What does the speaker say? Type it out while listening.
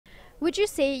Would you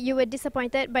say you were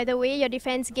disappointed by the way your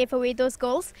defense gave away those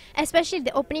goals, especially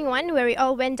the opening one where it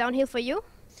all went downhill for you?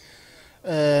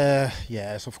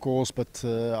 Yes, of course, but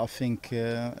I think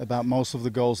about most of the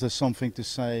goals there's something to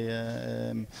say,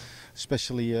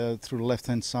 especially through the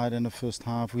left-hand side in the first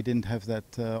half. We didn't have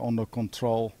that under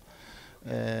control.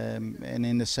 And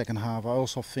in the second half, I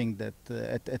also think that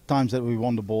at times that we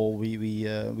won the ball,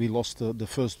 we lost the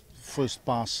first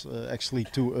pass actually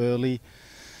too early.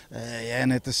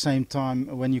 And at the same time,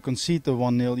 when you concede the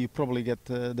 1-0, you probably get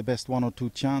the best 1 or 2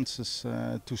 chances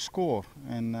to score,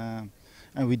 and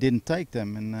we didn't take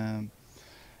them.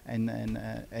 And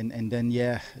then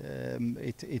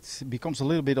it becomes a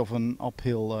little bit of an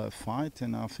uphill fight,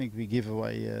 and I think we give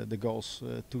away the goals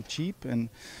too cheap. And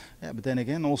but then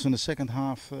again, also in the second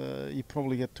half, you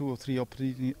probably get 2 or 3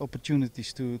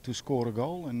 opportunities to score a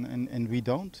goal, and we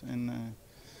don't.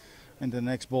 And the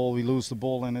next ball, we lose the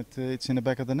ball, and it's in the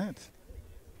back of the net.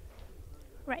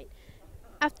 Right.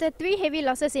 After 3 heavy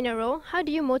losses in a row, how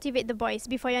do you motivate the boys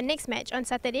before your next match on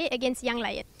Saturday against Young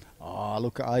Lions?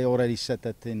 Look, I already said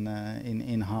that in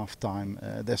half time.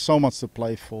 There's so much to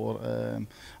play for.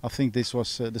 I think this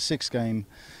was the 6th game.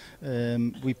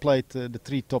 We played the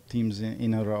 3 top teams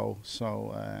in a row.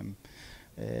 So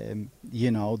you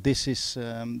know, this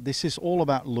is all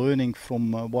about learning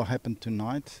from what happened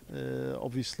tonight,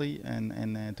 obviously,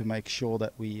 and to make sure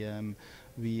that we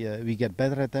get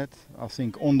better at that. I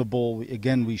think on the ball,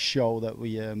 we show that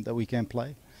we can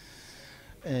play,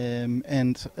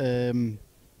 and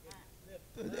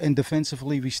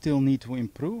defensively we still need to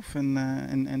improve, and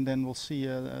then we'll see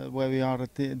where we are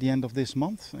at the end of this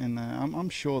month. And I'm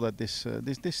sure that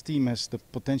this team has the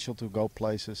potential to go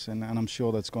places, and I'm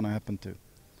sure that's going to happen too.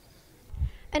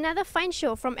 Another fine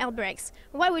show from Albirex.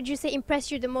 What would you say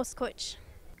impressed you the most, Coach?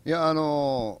 It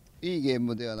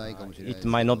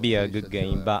might not be a good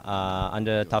game, but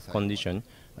under tough condition,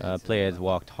 players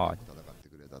worked hard.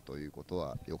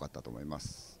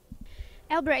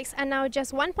 Albirex are now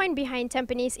just 1 point behind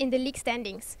Tampines in the league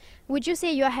standings. Would you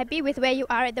say you are happy with where you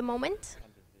are at the moment?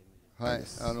 I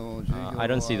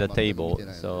don't see the table,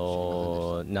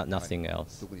 so nothing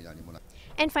else.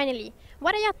 And finally,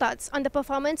 what are your thoughts on the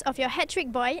performance of your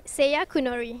hat-trick boy, Seia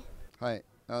Kunori?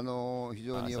 So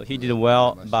he did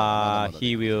well, but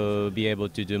he will be able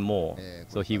to do more,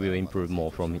 so he will improve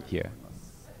more from here.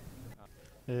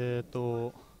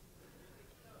 So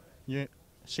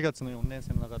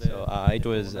it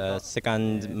was a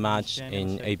second match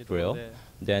in April.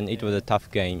 Then it was a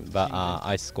tough game, but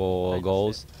I scored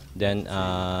goals. Then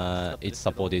it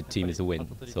supported team's win,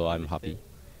 so I'm happy.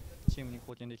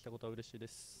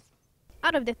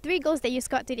 Out of the 3 goals that you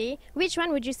scored today, which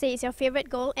one would you say is your favorite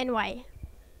goal and why?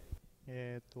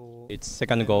 It's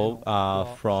second goal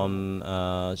from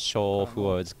shore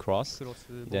forwards cross.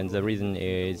 Then the reason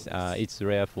is it's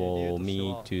rare for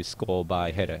me to score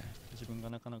by header.